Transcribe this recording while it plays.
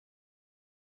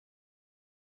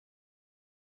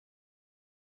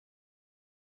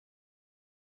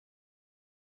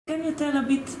Can you tell a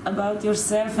bit about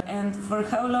yourself and for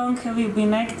how long have you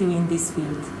been active in this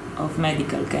field of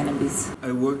medical cannabis?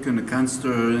 I work in a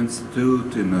cancer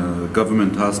institute in a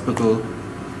government hospital,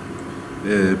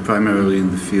 primarily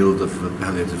in the field of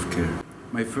palliative care.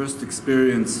 My first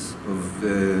experience of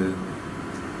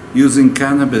using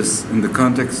cannabis in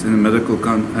a medical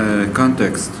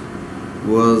context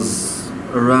was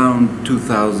around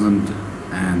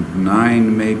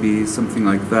 2009, maybe, something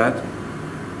like that,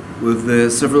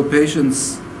 with several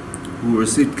patients who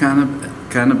received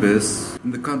cannabis in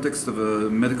the context of a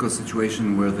medical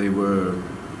situation where they were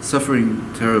suffering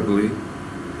terribly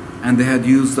and they had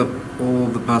used up all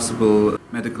the possible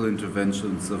medical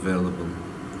interventions available.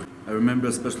 I remember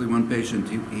especially one patient,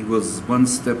 he was one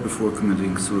step before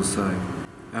committing suicide.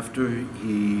 After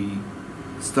he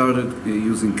started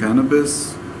using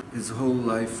cannabis, his whole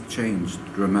life changed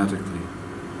dramatically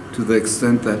to the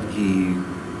extent that he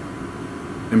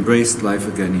embraced life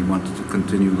again. He wanted to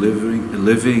continue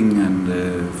living and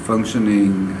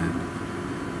functioning. And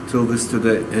till this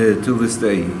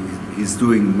day, he's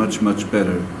doing much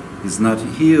better. He's not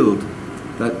healed.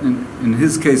 That in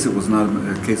his case, it was not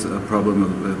a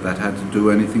problem that had to do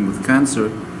anything with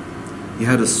cancer. He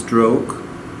had a stroke,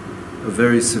 a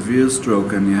very severe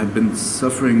stroke, and he had been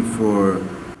suffering for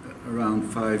around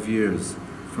 5 years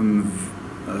from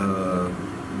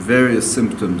various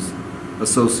symptoms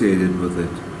associated with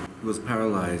it. He was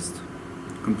paralyzed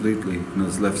completely on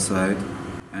his left side,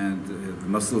 and the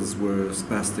muscles were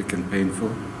spastic and painful.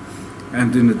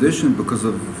 And in addition, because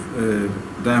of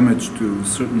damage to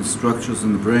certain structures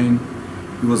in the brain,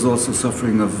 he was also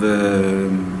suffering of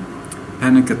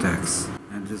panic attacks.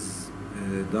 And his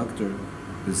doctor,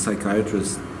 his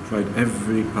psychiatrist, tried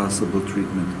every possible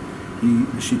treatment.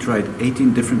 She tried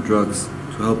 18 different drugs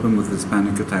to help him with his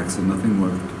panic attacks, and nothing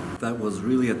worked. That was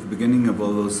really at the beginning of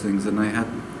all those things, and I had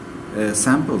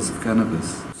samples of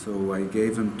cannabis. So I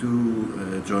gave him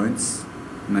 2 joints,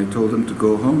 and I told him to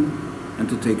go home and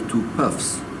to take 2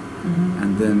 puffs. Mm-hmm.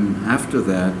 And then after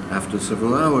that, after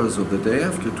several hours or the day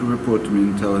after, to report to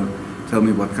me and tell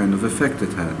me what kind of effect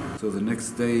it had. So the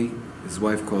next day, his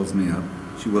wife calls me up.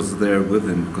 She was there with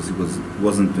him because he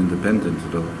wasn't independent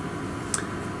at all.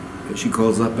 She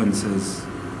calls up and says,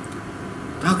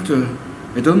 "Doctor,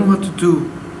 I don't know what to do.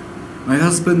 My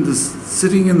husband is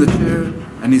sitting in the chair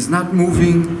and he's not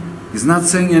moving, he's not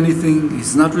saying anything,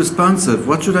 he's not responsive.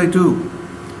 What should I do?"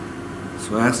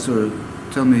 So I asked her,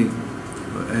 "Tell me,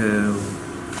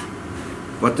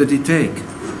 what did he take?"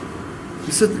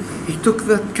 He said, "He took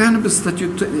that cannabis that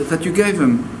you gave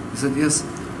him." He said, "Yes."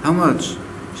 "How much?"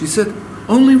 She said,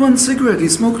 "Only 1 cigarette. He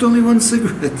smoked only 1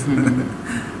 cigarette."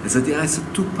 I said, "Yeah." I said,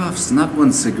 2 puffs, not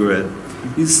 1 cigarette.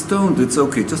 He's stoned. It's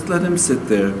okay. Just let him sit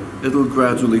there. It'll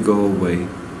gradually go away.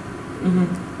 Mm-hmm.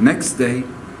 Next day,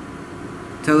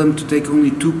 tell him to take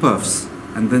only 2 puffs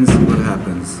and then see what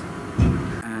happens.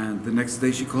 And the next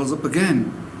day she calls up again.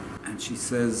 And she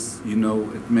says, "You know,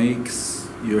 it makes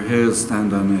your hairs stand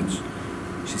on edge."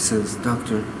 She says,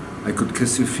 "Doctor, I could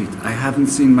kiss your feet. I haven't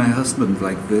seen my husband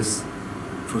like this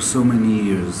for so many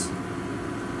years.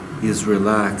 He is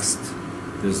relaxed.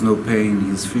 There's no pain.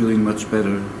 He's feeling much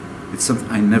better. It's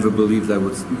something I never believed I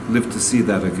would live to see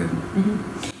that again." Mm-hmm.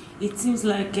 It seems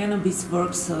like cannabis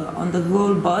works on the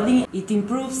whole body. It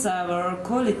improves our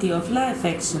quality of life,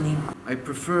 actually. I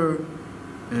prefer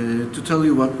to tell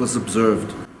you what was observed.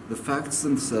 The facts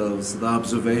themselves, the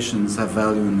observations, have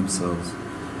value in themselves.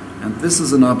 And this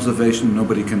is an observation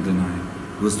nobody can deny.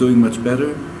 He was doing much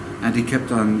better, and he kept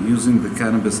on using the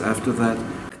cannabis after that.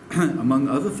 Among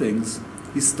other things,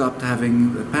 he stopped having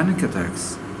panic attacks.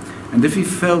 And if he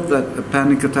felt that a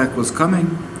panic attack was coming,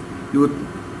 he would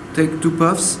take 2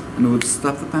 puffs and it would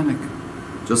stop the panic.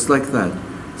 Just like that.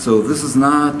 So this is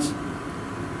not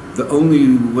the only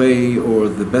way or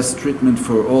the best treatment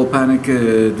for all panic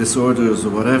disorders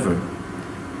or whatever.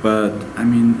 But, I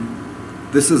mean,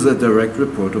 this is a direct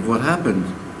report of what happened.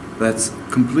 That's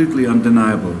completely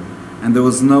undeniable. And there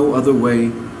was no other way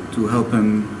to help him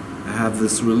have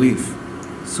this relief.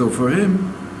 So for him,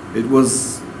 it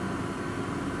was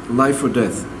life or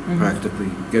death, mm-hmm.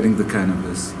 practically, getting the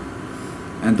cannabis.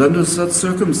 And under such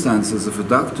circumstances, if a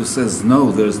doctor says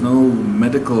no, there's no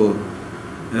medical,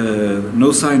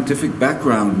 no scientific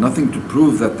background, nothing to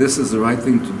prove that this is the right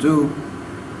thing to do,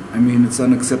 I mean, it's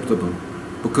unacceptable.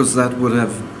 Because that would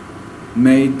have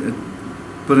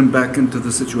put him back into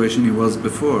the situation he was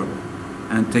before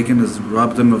and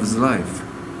robbed him of his life,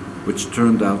 which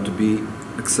turned out to be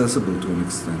accessible to an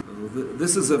extent.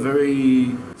 This is a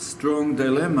very strong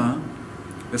dilemma,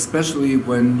 especially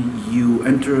when you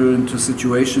enter into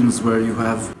situations where you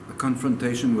have a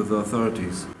confrontation with the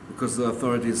authorities. because the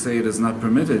authorities say it is not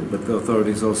permitted, but the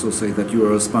authorities also say that you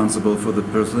are responsible for the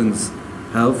person's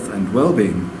health and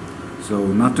well-being. So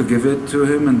not to give it to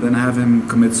him and then have him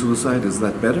commit suicide, is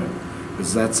that better?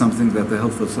 Is that something that the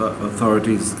health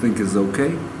authorities think is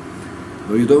okay?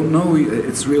 Well, you don't know.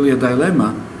 It's really a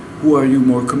dilemma. Who are you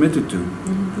more committed to?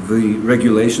 The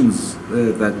regulations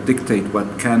that dictate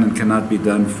what can and cannot be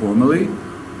done formally,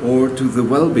 or to the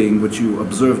well-being which you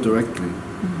observe directly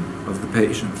of the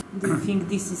patient? Do you think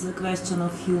this is a question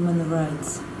of human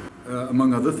rights?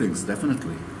 Among other things,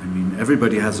 definitely. I mean,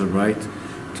 everybody has a right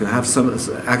to have some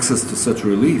access to such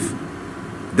relief.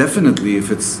 Definitely, if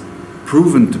it's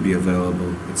proven to be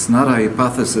available. It's not a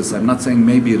hypothesis. I'm not saying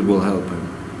maybe it will help him.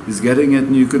 He's getting it,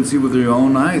 and you can see with your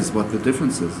own eyes what the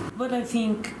difference is. But I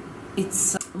think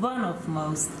it's one of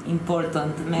most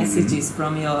important messages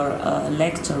from your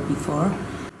lecture before,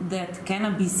 that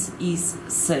cannabis is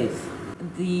safe.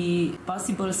 The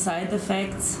possible side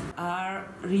effects are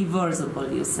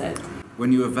reversible, you said.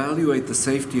 When you evaluate the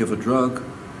safety of a drug,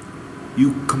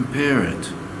 you compare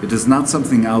it. It is not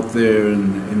something out there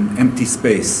in empty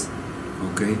space,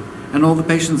 okay? And all the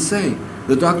patients say,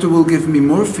 the doctor will give me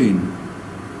morphine.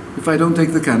 If I don't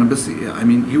take the cannabis, I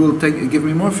mean, he will give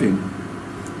me morphine.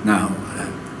 Now,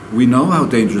 we know how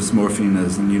dangerous morphine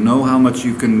is, and you know how much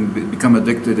you can become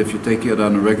addicted if you take it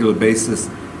on a regular basis,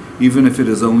 even if it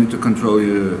is only to control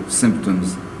your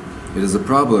symptoms. It is a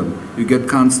problem. You get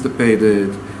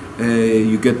constipated,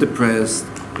 you get depressed,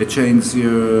 it changes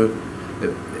your...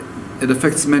 It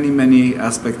affects many, many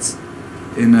aspects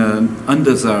in an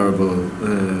undesirable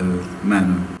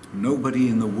manner. Nobody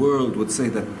in the world would say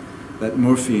that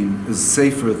morphine is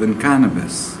safer than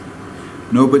cannabis.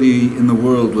 Nobody in the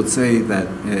world would say that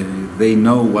they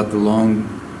know what the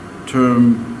long-term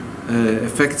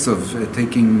effects of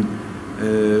taking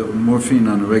morphine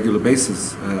on a regular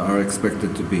basis are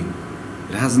expected to be.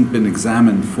 It hasn't been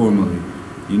examined formally.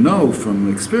 You know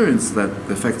from experience that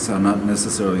the effects are not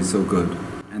necessarily so good.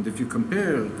 And if you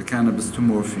compare the cannabis to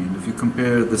morphine, if you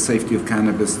compare the safety of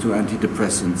cannabis to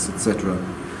antidepressants, etc.,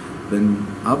 then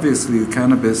obviously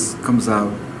cannabis comes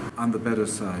out on the better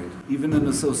side, even in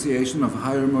association of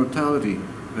higher mortality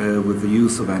with the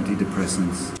use of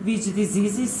antidepressants. Which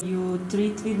diseases you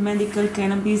treat with medical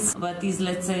cannabis? What is,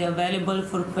 let's say, available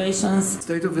for patients? The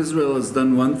State of Israel has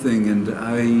done one thing, and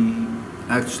I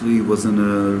actually was in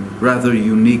a rather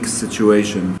unique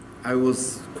situation. I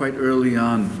was quite early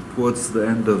on, towards the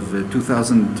end of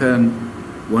 2010,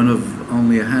 one of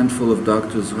only a handful of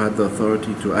doctors who had the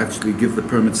authority to actually give the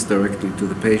permits directly to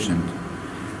the patient.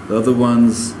 The other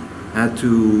ones had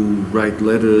to write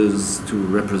letters to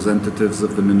representatives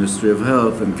of the Ministry of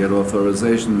Health and get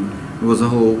authorization. It was a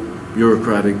whole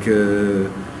bureaucratic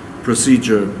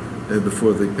procedure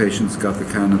before the patients got the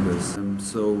cannabis.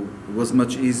 So it was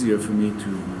much easier for me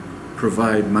to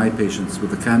provide my patients with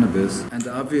the cannabis, and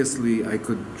obviously I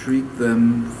could treat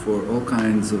them for all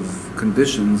kinds of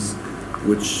conditions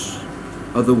which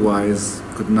otherwise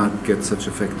could not get such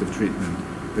effective treatment.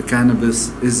 The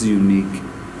cannabis is unique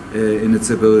in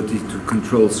its ability to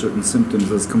control certain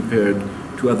symptoms as compared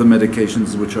to other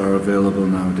medications which are available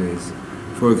nowadays.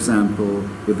 For example,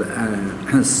 with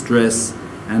stress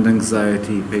and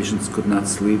anxiety, patients could not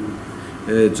sleep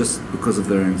just because of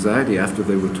their anxiety after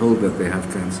they were told that they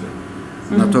have cancer.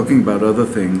 I'm not talking about other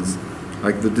things,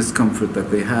 like the discomfort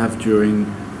that they have during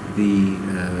the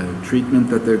treatment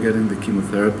that they're getting, the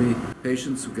chemotherapy.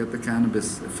 Patients who get the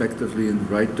cannabis effectively in the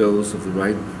right dose of the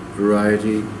right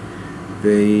variety,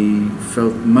 they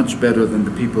felt much better than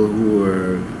the people who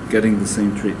were getting the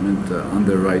same treatment on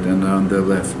their right and on their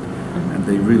left. And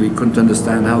they really couldn't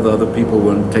understand how the other people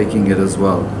weren't taking it as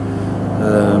well.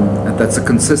 And that's a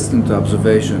consistent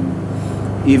observation,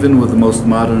 even with the most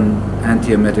modern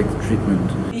antiemetic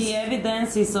treatment. The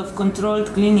evidences of controlled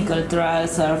clinical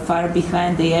trials are far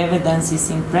behind the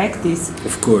evidences in practice.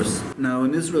 Of course. Now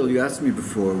in Israel, you asked me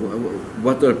before,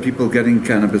 what are people getting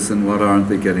cannabis and what aren't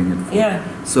they getting it for? Yeah.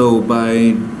 So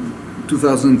by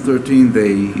 2013,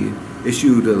 they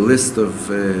issued a list of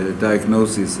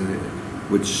diagnoses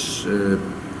which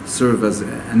serve as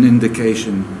an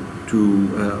indication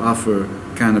to offer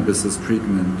cannabis as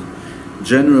treatment.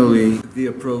 Generally, the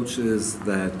approach is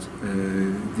that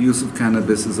the use of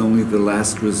cannabis is only the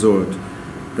last resort.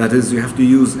 That is, you have to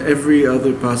use every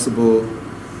other possible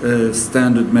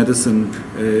standard medicine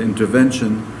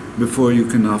intervention before you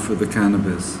can offer the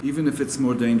cannabis. Even if it's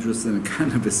more dangerous than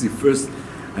cannabis, you first,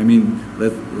 I mean,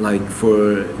 like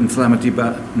for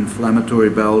inflammatory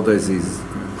bowel disease,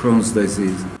 Crohn's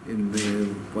disease,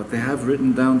 what they have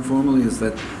written down formally is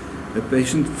that a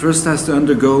patient first has to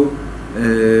undergo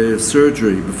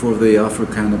surgery before they offer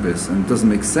cannabis, and it doesn't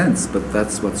make sense, but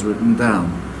that's what's written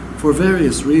down for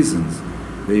various reasons.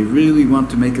 They really want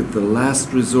to make it the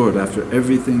last resort after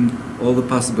everything, all the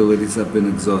possibilities have been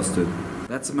exhausted.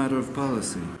 That's a matter of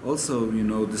policy. Also, you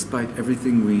know, despite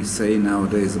everything we say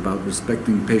nowadays about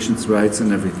respecting patients' rights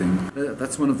and everything,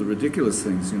 that's one of the ridiculous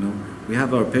things, you know. We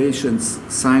have our patients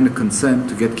sign a consent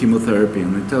to get chemotherapy,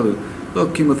 and they tell you,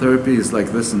 look, chemotherapy is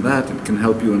like this and that, it can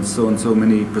help you in so and so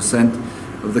many percent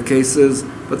of the cases,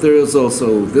 but there is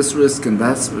also this risk and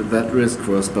that risk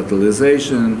for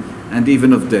hospitalization and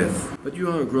even of death. But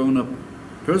you are a grown-up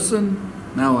person.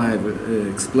 Now I've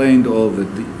explained all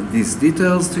these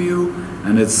details to you,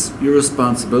 and it's your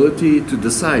responsibility to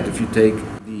decide if you take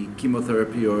the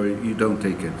chemotherapy or you don't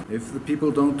take it. If the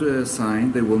people don't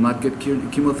sign, they will not get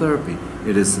chemotherapy.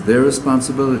 It is their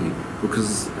responsibility,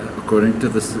 because according to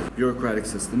the bureaucratic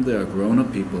system, they are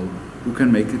grown-up people who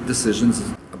can make decisions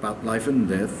about life and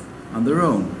death on their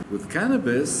own. With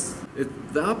cannabis,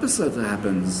 the opposite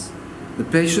happens. The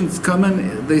patients come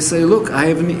in, they say, look, I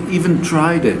haven't even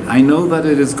tried it. I know that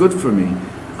it is good for me.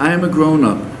 I am a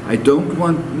grown-up. I don't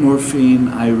want morphine.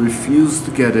 I refuse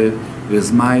to get it. It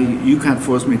is you can't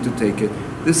force me to take it.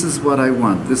 This is what I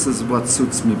want. This is what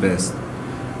suits me best.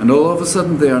 And all of a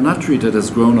sudden, they are not treated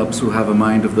as grown-ups who have a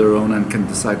mind of their own and can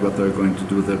decide what they're going to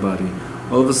do with their body.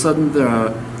 All of a sudden, there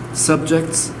are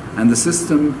subjects, and the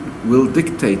system will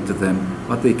dictate to them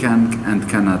what they can and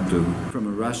cannot do. From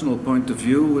a rational point of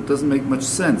view, it doesn't make much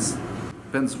sense.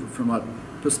 Depends from what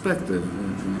perspective.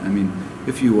 I mean,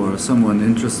 if you are someone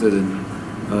interested in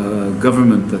a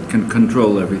government that can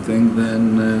control everything,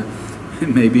 then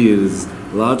maybe it is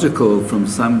logical from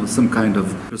some kind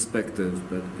of perspective,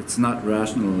 but it's not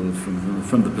rational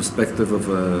from the perspective of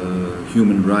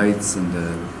human rights and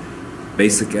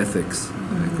basic ethics,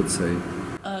 I could say.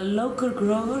 Local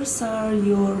growers are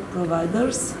your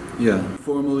providers? Yeah,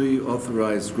 formally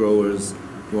authorized growers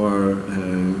who are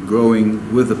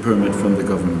growing with a permit from the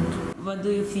government. What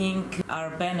do you think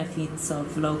are benefits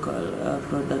of local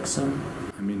production?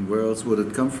 I mean, where else would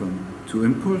it come from? To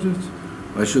import it?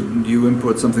 Why shouldn't you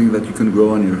import something that you can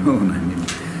grow on your own? I mean,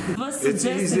 it was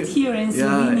suggested here in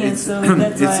Slovenia, so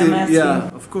that's why I'm asking. Yeah,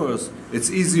 of course.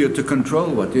 It's easier to control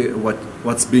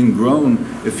what's being grown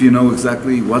if you know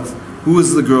exactly who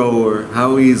is the grower,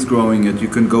 how he is growing it. You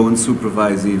can go and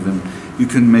supervise even. You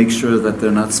can make sure that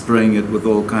they're not spraying it with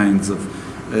all kinds of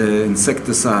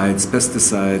insecticides,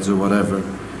 pesticides, or whatever.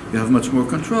 You have much more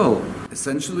control.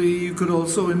 Essentially, you could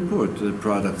also import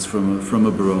products from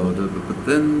abroad, but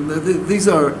then these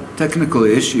are technical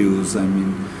issues. I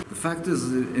mean, the fact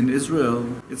is, in Israel,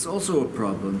 it's also a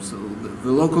problem. So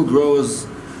the local growers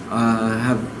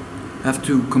have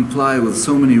to comply with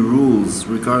so many rules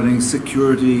regarding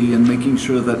security and making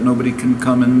sure that nobody can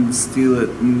come and steal it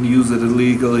and use it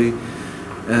illegally,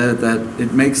 that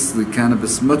it makes the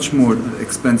cannabis much more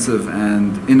expensive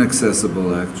and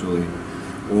inaccessible, actually,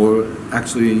 or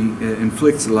actually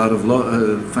inflicts a lot of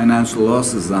financial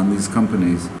losses on these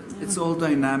companies. It's all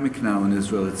dynamic now in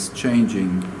Israel. It's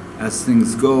changing as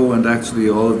things go, and actually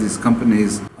all of these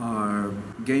companies are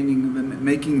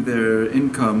making their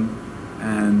income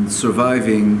and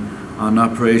surviving on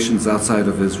operations outside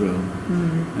of Israel.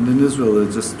 And in Israel,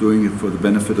 they're just doing it for the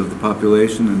benefit of the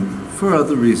population and for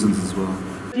other reasons as well.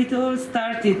 It all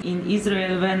started in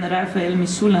Israel when Raphael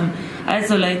Mishulam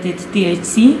isolated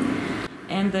THC,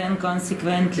 and then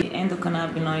consequently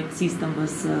endocannabinoid system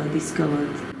was discovered.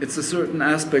 It's a certain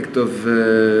aspect of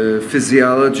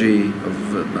physiology,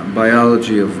 of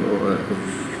biology of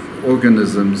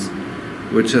organisms,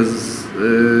 which has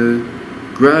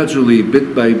gradually,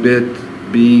 bit by bit,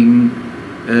 being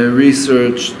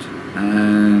researched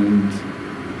and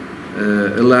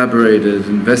elaborated,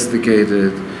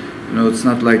 investigated. You know, it's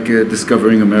not like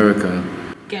discovering America.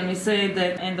 Can we say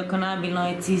that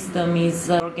endocannabinoid system is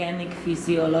an organic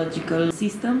physiological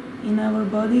system in our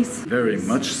bodies? Very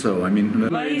much so. I mean,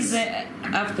 why is,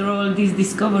 after all, this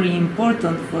discovery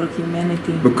important for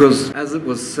humanity? Because, as it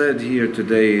was said here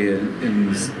today,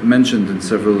 mentioned in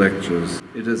several lectures,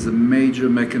 it is a major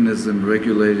mechanism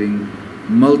regulating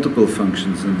multiple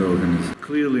functions in the organism.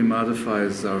 Clearly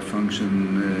modifies our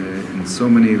function in so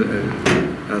many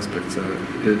aspects.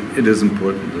 It is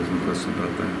important, there's no question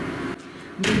about that.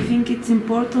 Do you think it's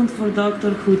important for a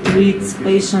doctor who treats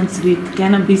patients with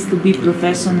cannabis to be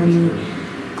professionally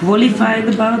qualified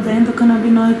about the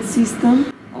endocannabinoid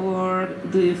system? Or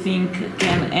do you think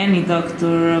can any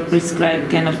doctor prescribe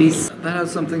cannabis? That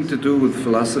has something to do with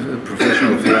philosophy,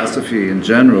 professional philosophy in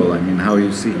general. I mean, how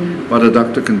you see what a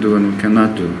doctor can do and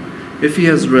cannot do. If he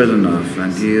has read enough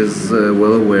and he is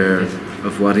well aware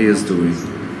of what he is doing,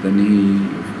 then he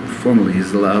formally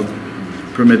he's allowed,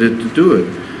 permitted to do it.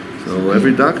 So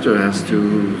every doctor has to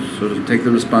sort of take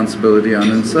the responsibility on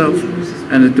himself,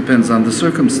 and it depends on the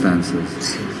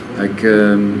circumstances. Like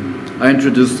I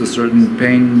introduced a certain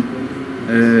pain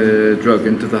drug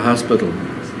into the hospital.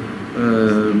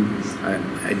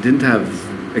 I didn't have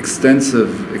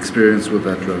extensive experience with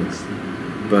that drug,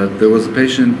 but there was a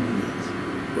patient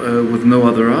with no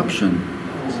other option,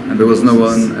 and there was no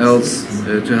one else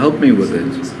to help me with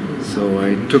it. So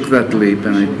I took that leap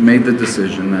and I made the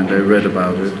decision, and I read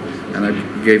about it and I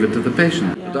gave it to the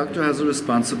patient. Yeah. The doctor has a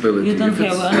responsibility. You don't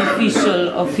have an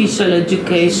official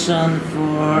education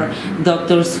for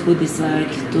doctors who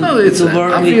decide to, to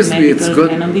work with medical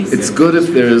cannabis? It's good if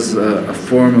there is a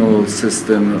formal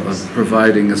system of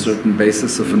providing a certain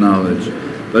basis of knowledge,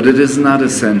 but it is not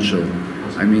essential.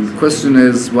 I mean, the question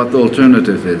is what the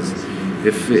alternative is.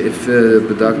 If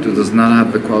the doctor does not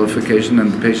have the qualification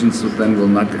and the patients then will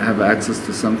not have access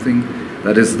to something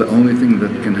that is the only thing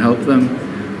that can help them,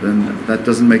 then that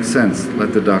doesn't make sense.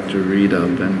 Let the doctor read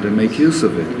up and make use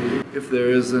of it. If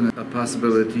there is a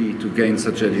possibility to gain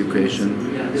such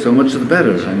education, so much the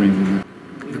better. I mean,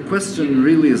 the question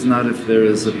really is not if there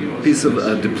is a piece of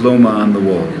a diploma on the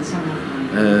wall.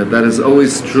 That is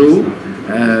always true,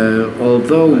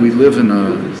 although we live in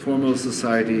a formal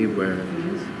society where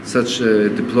such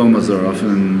diplomas are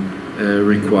often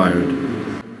required.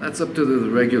 That's up to the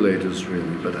regulators,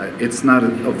 really, but it's not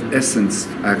of essence,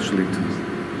 actually,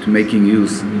 to making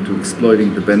use, to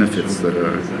exploiting the benefits that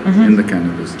are in the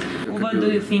cannabis. What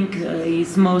do you think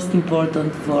is most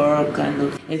important for kind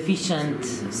of efficient,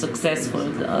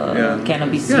 successful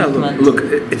cannabis treatment? Look,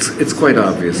 it's quite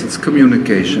obvious. It's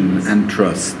communication and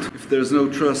trust. If there's no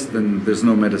trust, then there's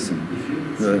no medicine.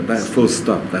 That full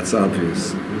stop, that's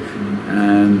obvious.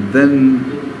 And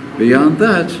then beyond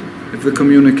that, if the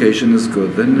communication is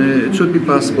good, then it should be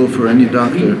possible for any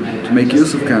doctor to make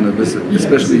use of cannabis,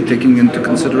 especially taking into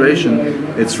consideration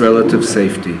its relative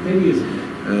safety.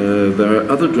 There are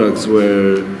other drugs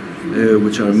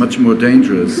which are much more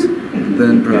dangerous,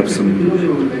 then perhaps some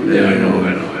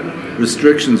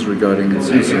restrictions regarding its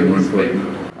use are more important.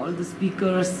 All the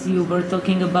speakers, you were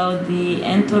talking about the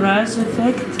entourage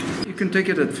effect. You can take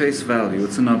it at face value.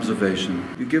 It's an observation.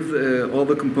 You give all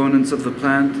the components of the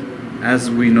plant as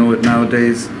we know it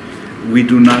nowadays. We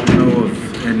do not know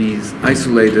of any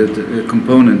isolated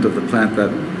component of the plant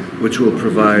which will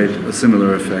provide a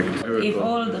similar effect. If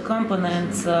all the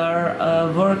components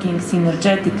are working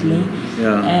synergetically,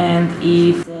 and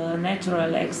if the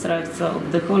natural extracts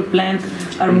of the whole plant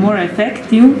are more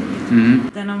effective,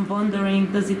 then I'm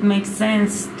wondering, does it make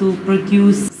sense to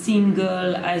produce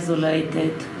single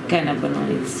isolated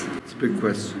cannabinoids? It's a big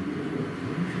question.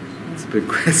 It's a big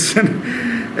question.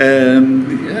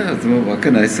 What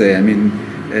can I say? I mean,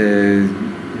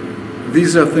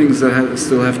 these are things that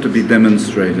still have to be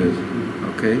demonstrated,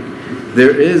 okay?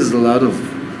 There is a lot of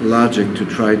logic to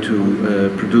try to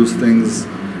produce things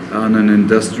on an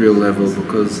industrial level,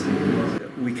 because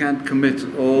we can't commit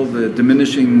all the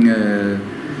diminishing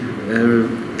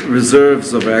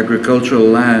reserves of agricultural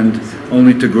land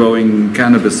only to growing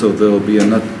cannabis, so there will be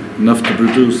enough to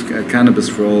produce cannabis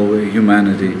for all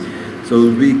humanity. So it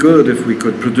would be good if we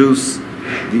could produce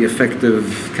the effective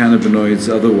cannabinoids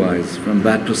otherwise, from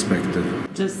that perspective.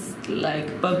 Just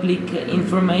like public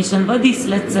information, what is,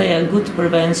 let's say, a good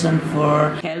prevention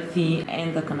for healthy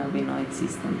endocannabinoid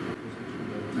system?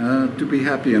 To be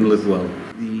happy and live well.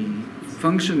 The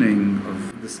functioning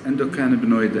of this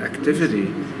endocannabinoid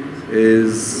activity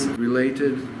is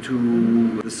related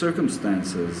to the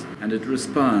circumstances, and it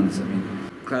responds. I mean,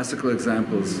 classical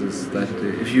examples is that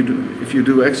if you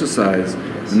do exercise,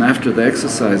 and after the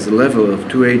exercise, the level of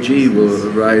 2-AG will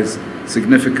rise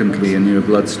significantly in your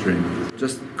bloodstream.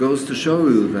 Just goes to show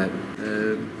you that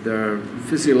there are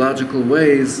physiological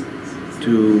ways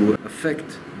to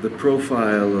affect the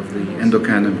profile of the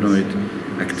endocannabinoid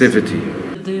activity.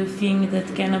 Do you think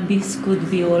that cannabis could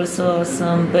be also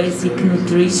some basic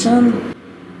nutrition,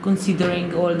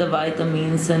 considering all the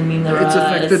vitamins and minerals? It's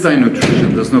affected by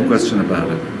nutrition, there's no question about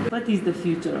it. What is the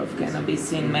future of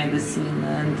cannabis in medicine,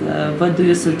 and what do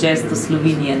you suggest to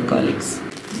Slovenian colleagues?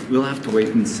 We'll have to wait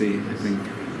and see, I think.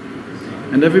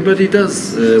 And everybody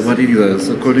does what he does,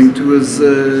 according to his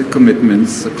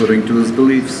commitments, according to his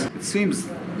beliefs. It seems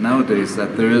nowadays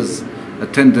that there is a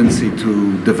tendency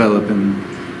to develop in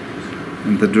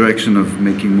the direction of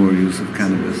making more use of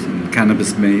cannabis and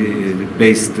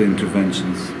cannabis-based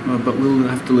interventions. Well, but we'll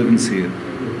have to live and see it.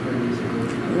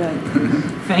 Right.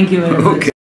 Thank you very much. Okay.